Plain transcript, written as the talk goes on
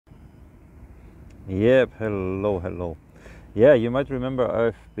Yep, hello, hello. Yeah, you might remember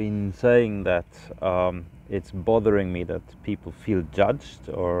I've been saying that it's bothering me that people feel judged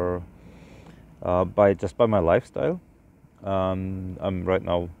or by my lifestyle. I'm right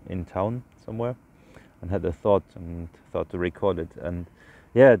now in town somewhere and had a thought and thought to record it. And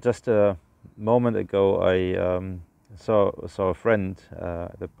yeah, just a moment ago I saw a friend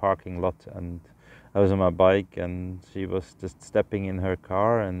at the parking lot, and I was on my bike and she was just stepping in her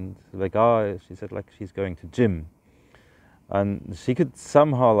car and like, oh, she said like she's going to gym, and she could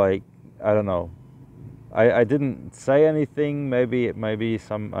somehow, like, I don't know, I didn't say anything. Maybe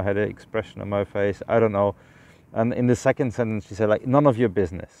some I had an expression on my face, I don't know. And in the second sentence she said like, none of your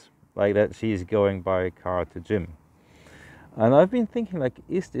business, like that she's going by car to gym. And I've been thinking like,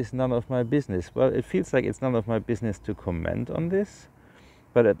 is this none of my business? Well, it feels like it's none of my business to comment on this,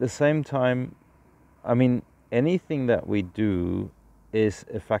 but at the same time, I mean, anything that we do is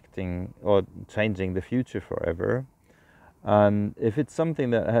affecting or changing the future forever. And if it's something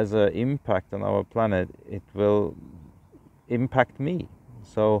that has an impact on our planet, it will impact me.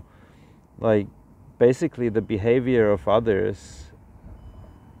 So, like, basically, the behavior of others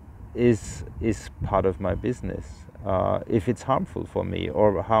is part of my business. If it's harmful for me,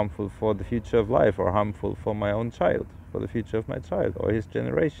 or harmful for the future of life, or harmful for my own child, for the future of my child or his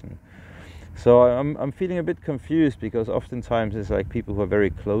generation. So I'm feeling a bit confused, because oftentimes it's like people who are very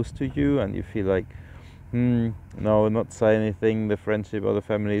close to you, and you feel like, no, not say anything. The friendship or the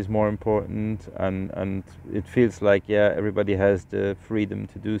family is more important, and it feels like, yeah, everybody has the freedom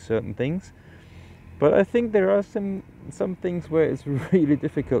to do certain things. But I think there are some things where it's really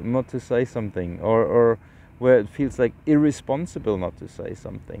difficult not to say something, or where it feels like irresponsible not to say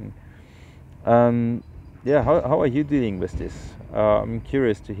something. Yeah, how are you dealing with this? I'm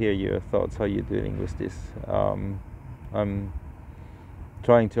curious to hear your thoughts. How you're dealing with this? I'm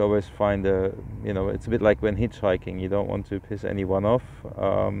trying to always find it's a bit like when hitchhiking. You don't want to piss anyone off,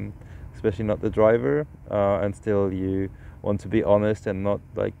 especially not the driver, and still you want to be honest and not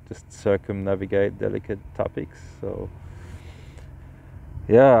like just circumnavigate delicate topics. So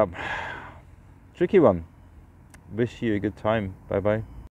yeah, tricky one. Wish you a good time. Bye bye.